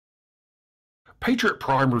Patriot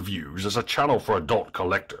Prime Reviews is a channel for adult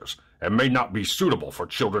collectors and may not be suitable for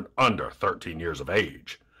children under 13 years of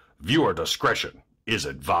age. Viewer discretion is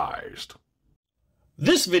advised.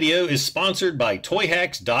 This video is sponsored by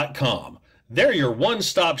toyhax.com. They're your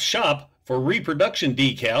one-stop shop for reproduction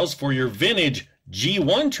decals for your vintage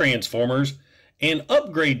G1 Transformers and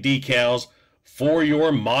upgrade decals for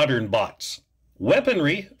your modern bots.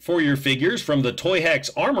 Weaponry for your figures from the Toyhax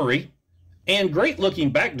Armory, and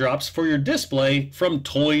great-looking backdrops for your display from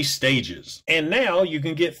Toy Stages. And now you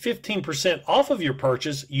can get 15% off of your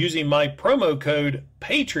purchase using my promo code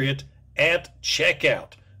PATRIOT at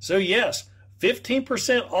checkout. So yes,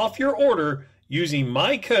 15% off your order using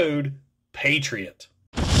my code PATRIOT.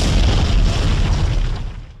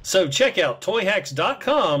 So check out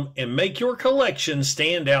toyhax.com and make your collection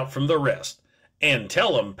stand out from the rest. And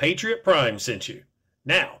tell them Patriot Prime sent you.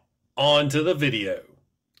 Now, on to the video.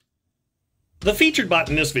 The featured bot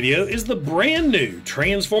in this video is the brand new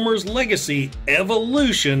Transformers Legacy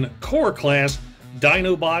Evolution Core Class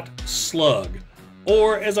Dinobot Slug,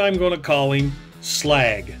 or as I'm going to call him,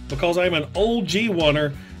 Slag, because I'm an old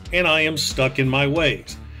G1er and I am stuck in my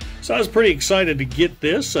ways. So I was pretty excited to get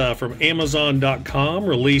this from Amazon.com,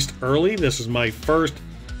 released early. This is my first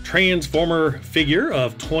Transformer figure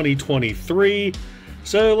of 2023.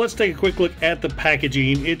 So let's take a quick look at the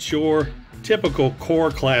packaging. It's your typical core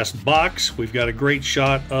class box. We've got a great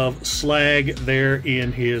shot of Slag there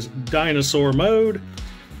in his dinosaur mode.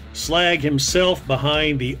 Slag himself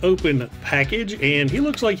behind the open package, and he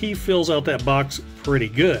looks like he fills out that box pretty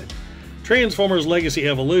good. Transformers Legacy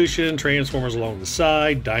Evolution, Transformers along the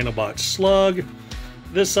side, Dinobot Slug.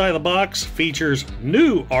 This side of the box features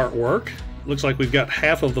new artwork. Looks like we've got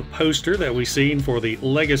half of the poster that we've seen for the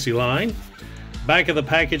Legacy line. Back of the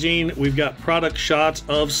packaging, we've got product shots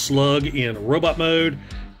of Slug in robot mode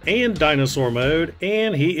and dinosaur mode,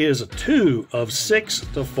 and he is 2 of 6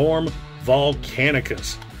 to form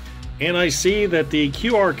Volcanicus. And I see that the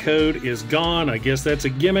QR code is gone. I guess that's a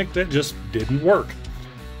gimmick that just didn't work.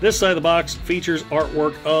 This side of the box features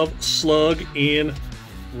artwork of Slug in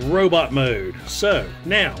robot mode. So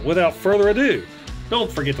now, without further ado,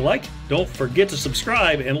 don't forget to like, don't forget to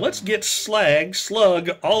subscribe, and let's get Slug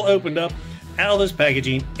all opened up out of this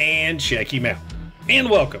packaging and check him out. And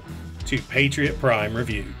welcome to Patriot Prime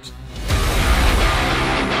Reviews.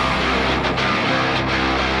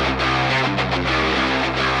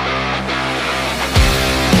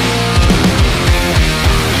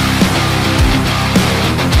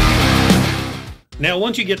 Now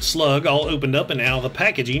once you get Slug all opened up and out of the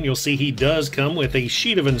packaging, you'll see he does come with a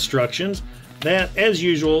sheet of instructions that, as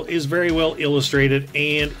usual, is very well illustrated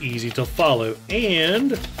and easy to follow.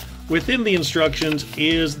 And within the instructions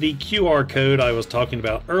is the QR code I was talking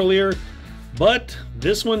about earlier, but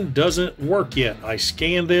this one doesn't work yet. I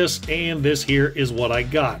scanned this and this here is what I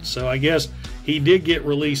got. So I guess he did get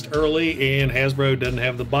released early and Hasbro doesn't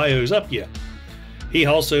have the BIOS up yet. He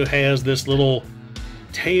also has this little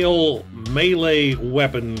tail melee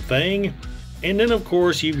weapon thing, and then of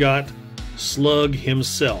course you've got Slug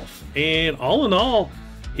himself. And all in all,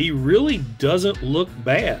 he really doesn't look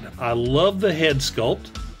bad. I love the head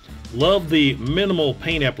sculpt. Love the minimal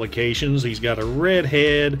paint applications. He's got a red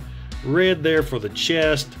head, red there for the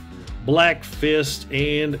chest, black fist,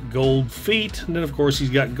 and gold feet. And then of course he's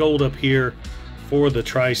got gold up here for the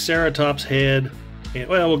Triceratops head. And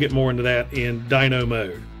well, we'll get more into that in Dino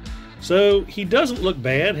Mode. So he doesn't look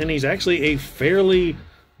bad, and he's actually a fairly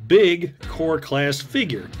big core class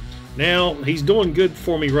figure. Now, he's doing good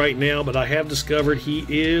for me right now, but I have discovered he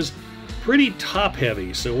is pretty top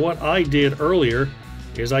heavy. So what I did earlier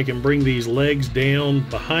is I can bring these legs down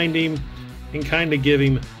behind him and kind of give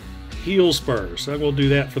him heel spurs. So I'm going to do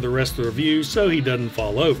that for the rest of the review so he doesn't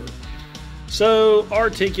fall over. So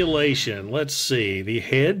articulation, let's see. The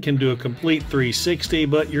head can do a complete 360,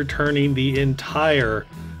 but you're turning the entire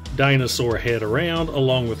dinosaur head around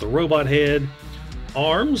along with the robot head.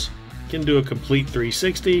 Arms can do a complete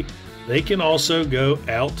 360. They can also go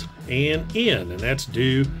out and in, and that's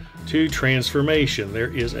due to transformation.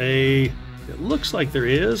 There is it looks like there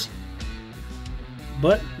is,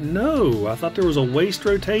 but no, I thought there was a waist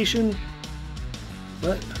rotation,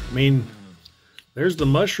 but I mean, there's the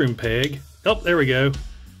mushroom peg. Oh, there we go.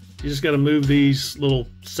 You just got to move these little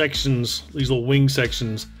sections, these little wing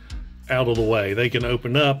sections out of the way. They can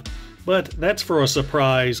open up, but that's for a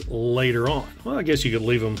surprise later on. Well, I guess you could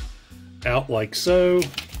leave them out like so.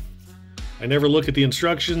 I never look at the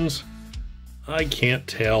instructions. I can't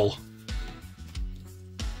tell.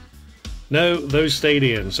 No, those stayed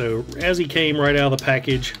in. So as he came right out of the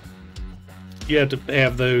package, you have to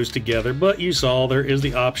have those together. But you saw there is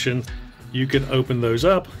the option you can open those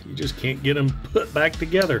up. You just can't get them put back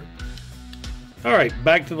together. All right,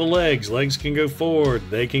 back to the legs. Legs can go forward,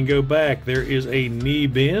 they can go back. There is a knee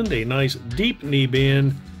bend, a nice deep knee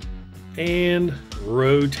bend, and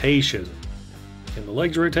rotation. Can the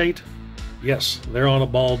legs rotate? Yes, they're on a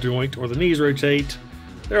ball joint, or the knees rotate.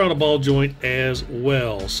 They're on a ball joint as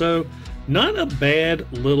well. So not a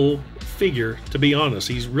bad little figure, to be honest.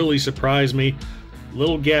 He's really surprised me.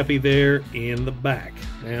 Little gappy there in the back.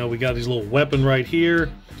 Now we got his little weapon right here.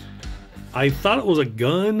 I thought it was a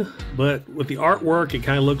gun, but with the artwork, it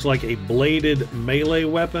kind of looks like a bladed melee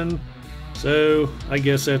weapon. So I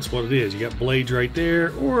guess that's what it is. You got blades right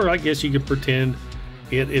there, or I guess you could pretend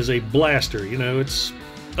it is a blaster. You know, it's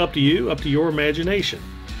up to you, up to your imagination.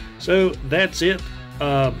 So that's it.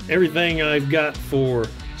 Everything I've got for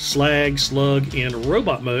Slag, Slug, in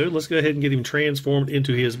robot mode. Let's go ahead and get him transformed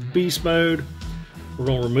into his beast mode. We're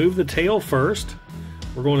going to remove the tail first.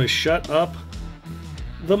 We're going to shut up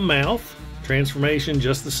the mouth. Transformation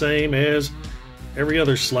just the same as every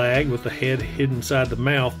other Slag with the head hidden inside the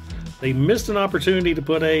mouth. They missed an opportunity to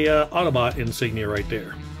put a Autobot insignia right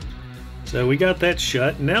there. So we got that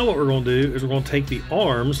shut. Now what we're going to do is we're going to take the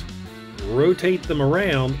arms, rotate them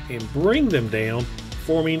around, and bring them down,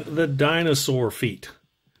 forming the dinosaur feet,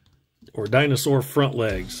 or dinosaur front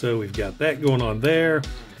legs. So we've got that going on there.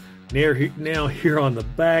 Now here on the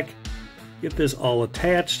back, get this all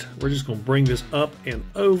attached. We're just going to bring this up and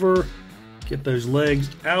over, get those legs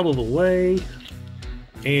out of the way,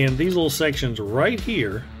 and these little sections right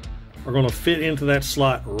here are going to fit into that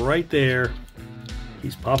slot right there.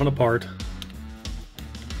 He's popping apart.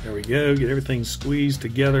 There we go. Get everything squeezed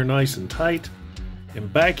together nice and tight.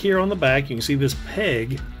 And back here on the back, you can see this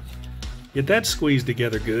peg. Get that squeezed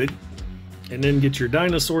together good. And then get your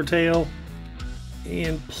dinosaur tail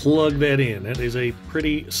and plug that in. That is a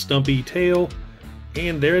pretty stumpy tail.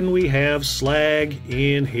 And then we have Slag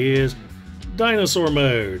in his dinosaur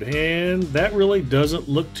mode. And that really doesn't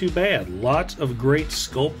look too bad. Lots of great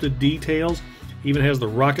sculpted details. Even has the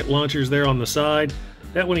rocket launchers there on the side.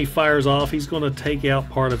 That when he fires off, he's going to take out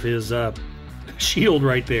part of his shield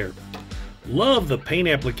right there. Love the paint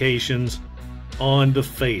applications on the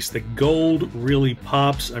face. The gold really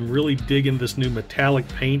pops. I'm really digging this new metallic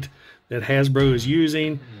paint that Hasbro is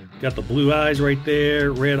using. Got the blue eyes right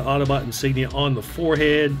there, red Autobot insignia on the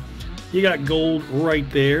forehead. You got gold right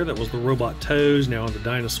there. That was the robot toes, now on the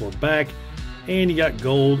dinosaur back. And you got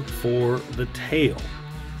gold for the tail.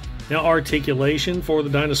 Now articulation for the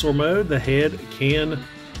dinosaur mode. The head can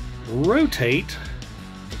rotate.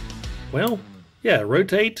 Well, yeah,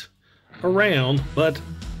 rotate around, but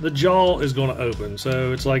the jaw is going to open.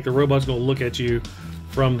 So it's like the robot's going to look at you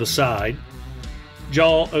from the side.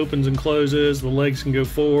 Jaw opens and closes. The legs can go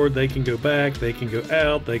forward, they can go back, they can go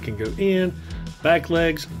out, they can go in. Back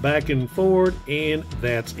legs, back and forward, and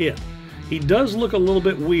that's it. He does look a little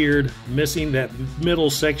bit weird, missing that middle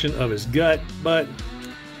section of his gut, but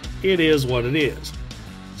it is what it is.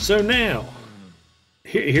 So now,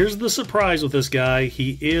 here's the surprise with this guy.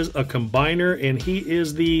 He is a combiner, and he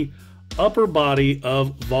is the upper body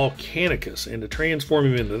of Volcanicus. And to transform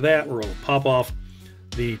him into that, we're going to pop off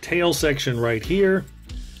the tail section right here.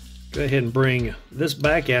 Go ahead and bring this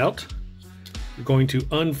back out. We're going to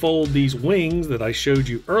unfold these wings that I showed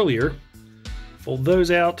you earlier. Fold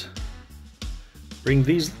those out. Bring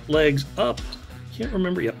these legs up. Can't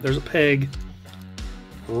remember. Yep, there's a peg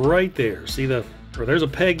right there. See there's a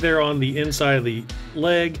peg there on the inside of the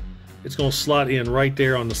leg. It's going to slot in right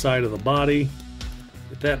there on the side of the body.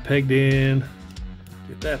 Get that pegged in.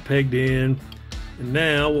 Get that pegged in. And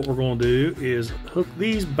now what we're going to do is hook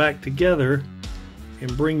these back together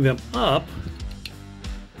and bring them up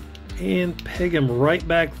and peg them right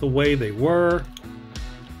back the way they were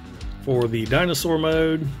for the dinosaur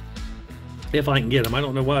mode. If I can get them. I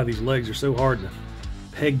don't know why these legs are so hard to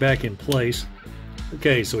peg back in place.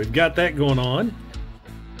 Okay, so we've got that going on.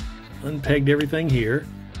 Unpegged everything here.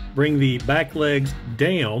 Bring the back legs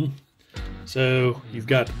down. So you've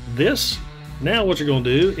got this. Now what you're going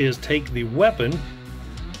to do is take the weapon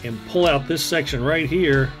and pull out this section right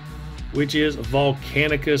here, which is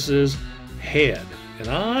Volcanicus's head. And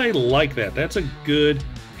I like that. That's a good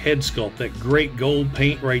head sculpt. That great gold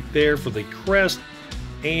paint right there for the crest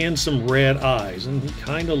and some red eyes. And he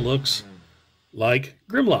kind of looks like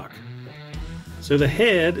Grimlock. So the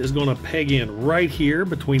head is going to peg in right here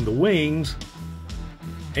between the wings.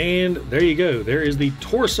 And there you go. There is the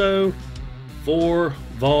torso for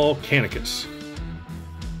Volcanicus.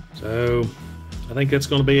 So I think that's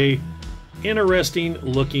going to be an interesting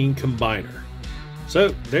looking combiner. So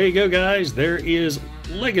there you go, guys. There is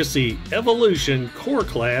Legacy Evolution Core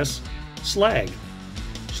Class Slag.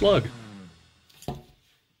 Slug.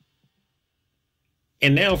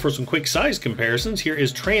 And now for some quick size comparisons. Here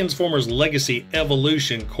is Transformers Legacy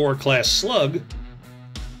Evolution Core Class Slug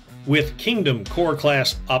with Kingdom Core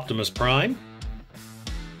Class Optimus Prime,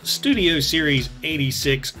 Studio Series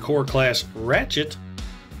 86 Core Class Ratchet,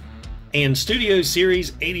 and Studio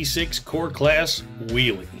Series 86 Core Class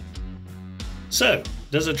Wheelie. So,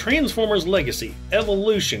 does a Transformers Legacy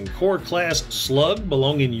Evolution Core Class Slug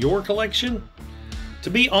belong in your collection? To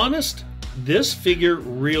be honest, this figure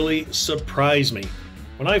really surprised me.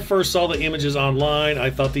 When I first saw the images online,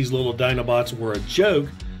 I thought these little Dinobots were a joke,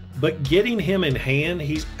 but getting him in hand,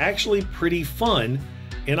 he's actually pretty fun,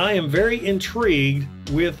 and I am very intrigued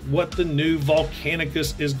with what the new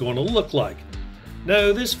Volcanicus is going to look like.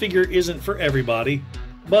 No, this figure isn't for everybody,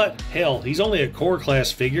 but hell, he's only a core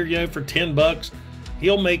class figure, for 10 bucks,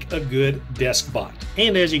 he'll make a good desk bot.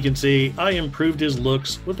 And as you can see, I improved his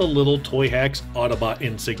looks with a little Toyhax Autobot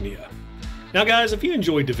insignia. Now guys, if you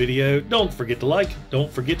enjoyed the video, don't forget to like,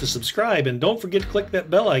 don't forget to subscribe, and don't forget to click that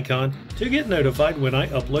bell icon to get notified when I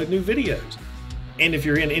upload new videos. And if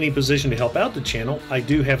you're in any position to help out the channel, I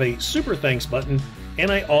do have a super thanks button,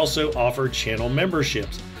 and I also offer channel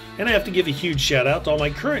memberships. And I have to give a huge shout out to all my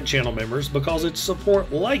current channel members because it's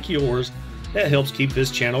support like yours that helps keep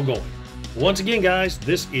this channel going. Once again guys,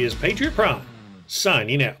 this is Patriot Prime,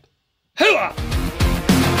 signing out. Hooah!